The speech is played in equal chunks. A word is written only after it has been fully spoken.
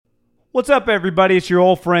What's up, everybody? It's your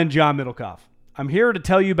old friend, John Middlecoff. I'm here to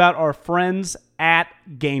tell you about our friends at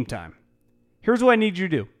Game Time. Here's what I need you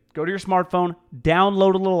to do. Go to your smartphone,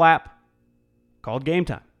 download a little app called Game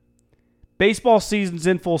Time. Baseball season's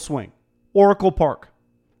in full swing. Oracle Park.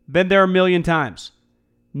 Been there a million times.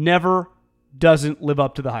 Never doesn't live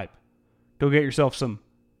up to the hype. Go get yourself some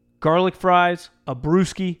garlic fries, a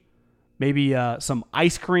brewski, maybe some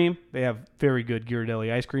ice cream. They have very good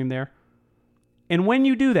Ghirardelli ice cream there. And when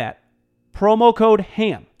you do that, promo code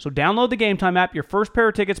HAM. So download the Game Time app. Your first pair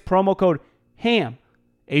of tickets, promo code HAM,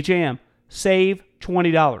 H-A-M, save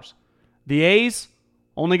 $20. The A's,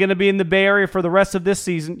 only going to be in the Bay Area for the rest of this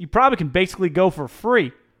season. You probably can basically go for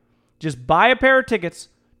free. Just buy a pair of tickets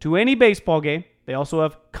to any baseball game. They also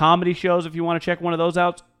have comedy shows if you want to check one of those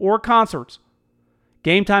out, or concerts.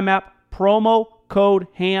 Game Time app, promo code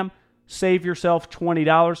HAM, save yourself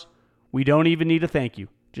 $20. We don't even need a thank you.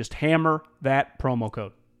 Just hammer that promo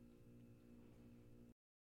code.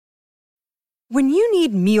 When you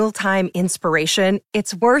need mealtime inspiration,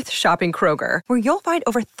 it's worth shopping Kroger, where you'll find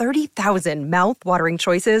over 30,000 mouth-watering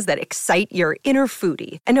choices that excite your inner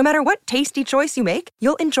foodie. And no matter what tasty choice you make,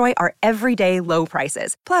 you'll enjoy our everyday low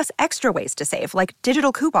prices, plus extra ways to save, like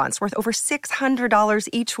digital coupons worth over $600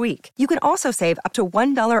 each week. You can also save up to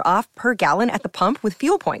 $1 off per gallon at the pump with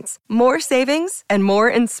fuel points. More savings and more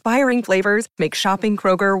inspiring flavors make shopping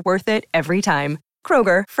Kroger worth it every time.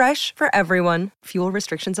 Kroger, fresh for everyone. Fuel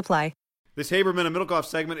restrictions apply. This Haberman and Middlecoff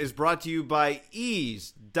segment is brought to you by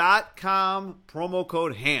ease.com, promo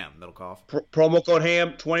code HAM, Middlecoff. Promo code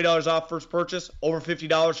HAM, $20 off first purchase, over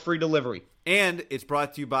 $50 free delivery. And it's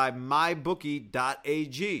brought to you by mybookie.ag.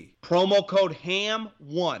 Promo code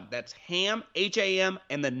HAM1. That's HAM, H-A-M,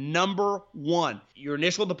 and the number 1. Your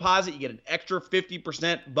initial deposit, you get an extra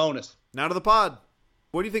 50% bonus. Now to the pod.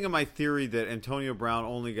 What do you think of my theory that Antonio Brown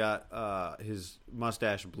only got his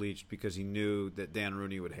mustache bleached because he knew that Dan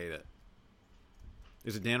Rooney would hate it?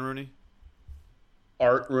 Is it Dan Rooney?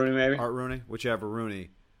 Art Rooney, maybe? Art Rooney, whichever Rooney.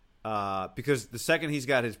 Because the second he's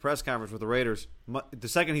got his press conference with the Raiders, the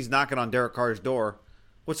second he's knocking on Derek Carr's door,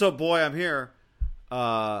 what's up, boy, I'm here,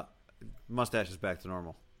 mustache is back to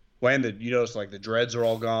normal. When you notice, like, the dreads are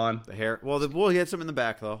all gone. The hair. Well, he had some in the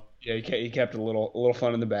back, though. Yeah, he kept a little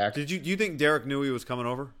fun in the back. Do you think Derek knew he was coming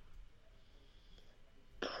over?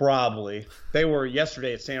 Probably. They were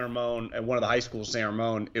yesterday at San Ramon, at one of the high schools, San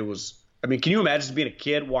Ramon. It was... I mean, can you imagine just being a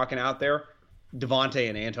kid walking out there? Devontae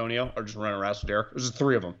and Antonio are just running around with Derek. It was the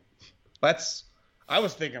three of them. I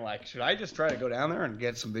was thinking, like, should I just try to go down there and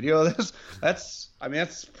get some video of this? That's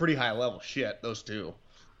pretty high level shit, those two.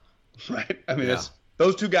 Right? I mean, It's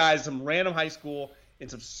those two guys, some random high school in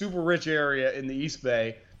some super rich area in the East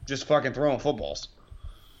Bay, just fucking throwing footballs.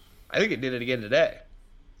 I think it did it again today.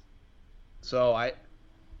 So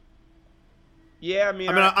Yeah, I mean,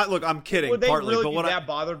 look, I'm kidding. Would they partly, really but be what that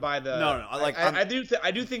bothered by the? No. I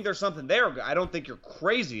do think there's something there. I don't think you're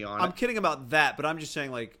crazy on it. I'm kidding about that, but I'm just saying,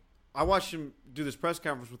 like, I watched him do this press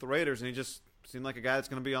conference with the Raiders, and he just seemed like a guy that's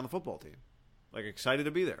going to be on the football team, like excited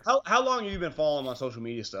to be there. How long have you been following on social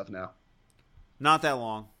media stuff now? Not that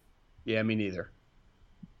long. Yeah, me neither.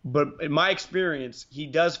 But in my experience, he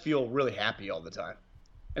does feel really happy all the time.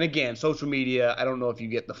 And again, social media, I don't know if you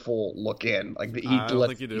get the full look in. Like I don't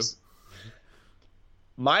think you do.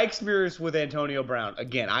 My experience with Antonio Brown,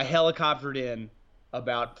 again, I helicoptered in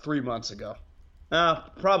about 3 months ago.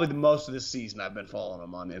 Probably the most of this season I've been following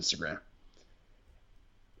him on Instagram.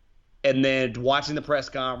 And then watching the press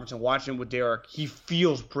conference and watching him with Derek, he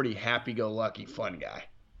feels pretty happy-go-lucky, fun guy.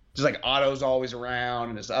 Just like Otto's always around,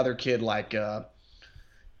 and this other kid, like, I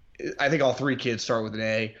think all three kids start with an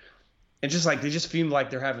A. And just like, they just seem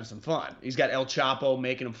like they're having some fun. He's got El Chapo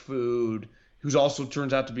making him food, who's also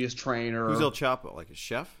turns out to be his trainer. Who's El Chapo? Like his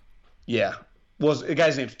chef? Yeah. Well, the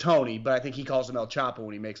guy's name's Tony, but I think he calls him El Chapo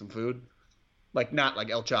when he makes him food. Like, not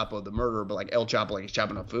like El Chapo the murderer, but like El Chapo like he's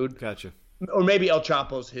chopping up food. Gotcha. Or maybe El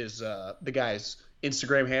Chapo's his the guy's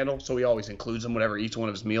Instagram handle, so he always includes him whenever he eats one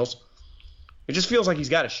of his meals. It just feels like he's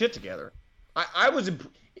got his shit together. I was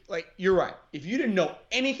like, you're right. If you didn't know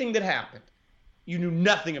anything that happened, you knew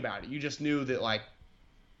nothing about it. You just knew that, like,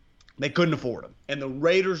 they couldn't afford him. And the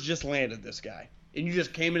Raiders just landed this guy. And you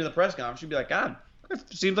just came into the press conference, you'd be like, God,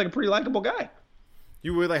 that seems like a pretty likable guy.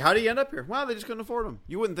 You were like, how did he end up here? Well, they just couldn't afford him.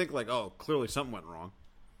 You wouldn't think, like, oh, clearly something went wrong.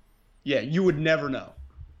 Yeah, you would never know.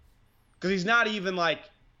 Because he's not even, like,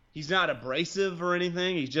 he's not abrasive or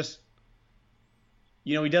anything. He's just,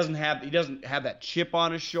 you know, he doesn't have that chip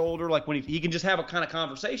on his shoulder. Like, when he can just have a kind of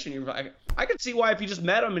conversation. You're like, I could see why if you just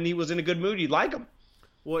met him and he was in a good mood, you'd like him.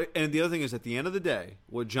 Well, and the other thing is, at the end of the day,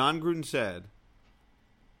 what John Gruden said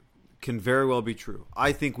can very well be true.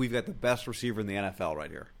 I think we've got the best receiver in the NFL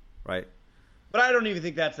right here. right? But I don't even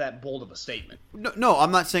think that's that bold of a statement. No,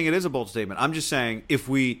 I'm not saying it is a bold statement. I'm just saying if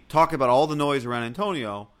we talk about all the noise around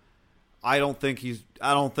Antonio, I don't think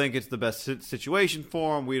it's the best situation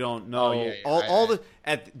for him. We don't know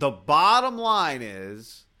at the bottom line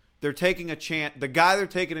is they're taking a chance. The guy they're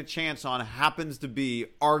taking a chance on happens to be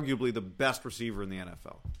arguably the best receiver in the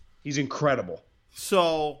NFL. He's incredible.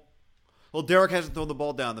 So, well, Derek hasn't thrown the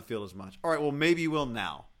ball down the field as much. All right, well, maybe he will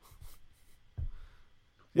now.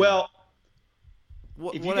 Well,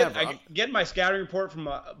 if I get my scouting report from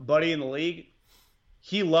a buddy in the league.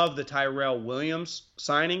 He loved the Tyrell Williams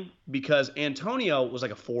signing because Antonio was like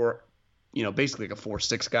basically like a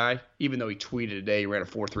 4.6 guy, even though he tweeted today he ran a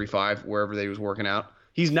 4.35 wherever they was working out.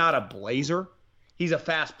 He's not a blazer. He's a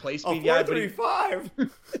fast play speed guy. 4.35.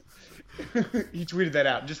 He tweeted that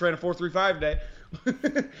out. Just ran a 4.35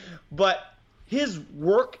 today. But his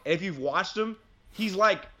work, if you've watched him, he's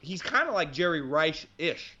kind of like Jerry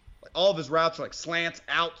Rice-ish. Like all of his routes are like slants,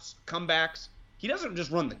 outs, comebacks. He doesn't just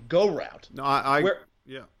run the go route. No,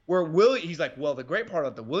 he's like, well, the great part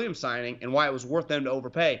about the Williams signing and why it was worth them to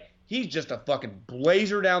overpay, he's just a fucking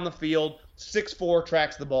blazer down the field, 6'4",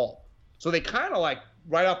 tracks the ball. So they kind of like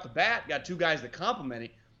right off the bat got two guys that complement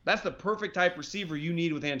him. That's the perfect type receiver you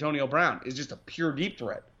need with Antonio Brown. Is just a pure deep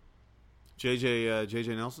threat. JJ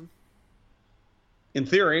Nelson? In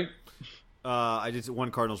theory.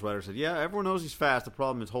 One Cardinals writer said, yeah, everyone knows he's fast. The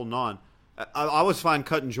problem is holding on. I was fine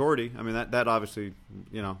cutting Jordy. I mean, that obviously,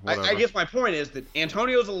 whatever. I guess my point is that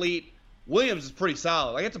Antonio's elite. Williams is pretty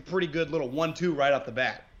solid. Like, it's a pretty good little 1-2 right off the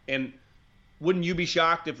bat. And wouldn't you be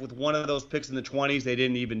shocked if with one of those picks in the 20s they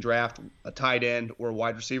didn't even draft a tight end or a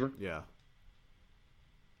wide receiver? Yeah.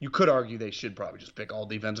 You could argue they should probably just pick all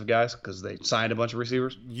defensive guys because they signed a bunch of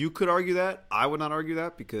receivers. You could argue that. I would not argue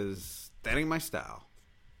that because that ain't my style.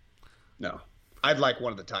 No. I'd like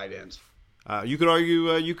one of the tight ends. You could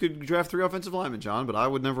argue you could draft 3 offensive linemen, John, but I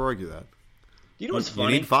would never argue that. You know what's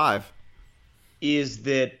funny? You need 5. Is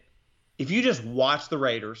that if you just watch the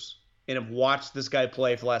Raiders and have watched this guy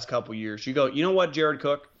play for the last couple of years, you go, you know what, Jared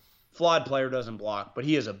Cook? Flawed player, doesn't block, but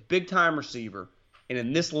he is a big-time receiver, and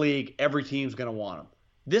in this league, every team's going to want him.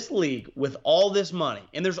 This league, with all this money,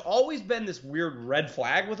 and there's always been this weird red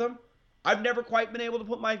flag with him. I've never quite been able to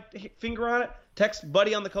put my finger on it. Text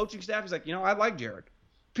buddy on the coaching staff. He's like, I like Jared.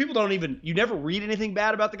 People you never read anything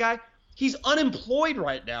bad about the guy. He's unemployed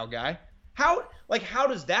right now, guy. How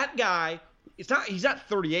does that guy, he's not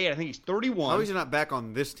 38, I think he's 31. How is he not back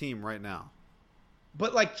on this team right now?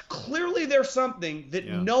 But clearly there's something that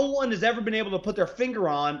no one has ever been able to put their finger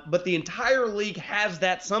on, but the entire league has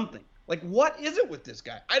that something. What is it with this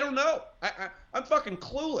guy? I don't know. I'm fucking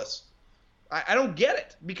clueless. I don't get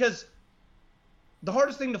it because the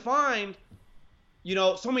hardest thing to find,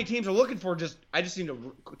 so many teams are looking for I just need a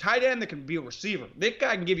tight end that can be a receiver. This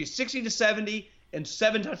guy can give you 60 to 70 and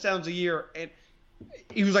 7 touchdowns a year. And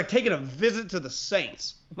he was taking a visit to the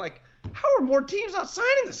Saints. I'm how are more teams not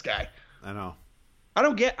signing this guy? I know. I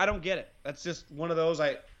don't get it. That's just one of those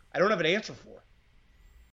I don't have an answer for.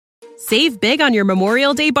 Save big on your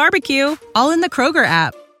Memorial Day barbecue, all in the Kroger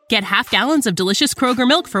app. Get half gallons of delicious Kroger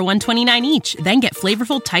milk for $1.29 each. Then get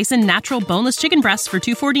flavorful Tyson natural boneless chicken breasts for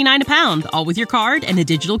 $2.49 a pound, all with your card and a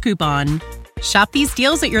digital coupon. Shop these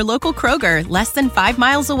deals at your local Kroger, less than 5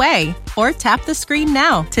 miles away. Or tap the screen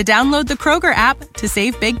now to download the Kroger app to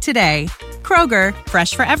save big today. Kroger,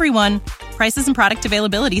 fresh for everyone. Prices and product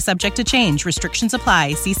availability subject to change. Restrictions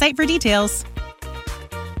apply. See site for details.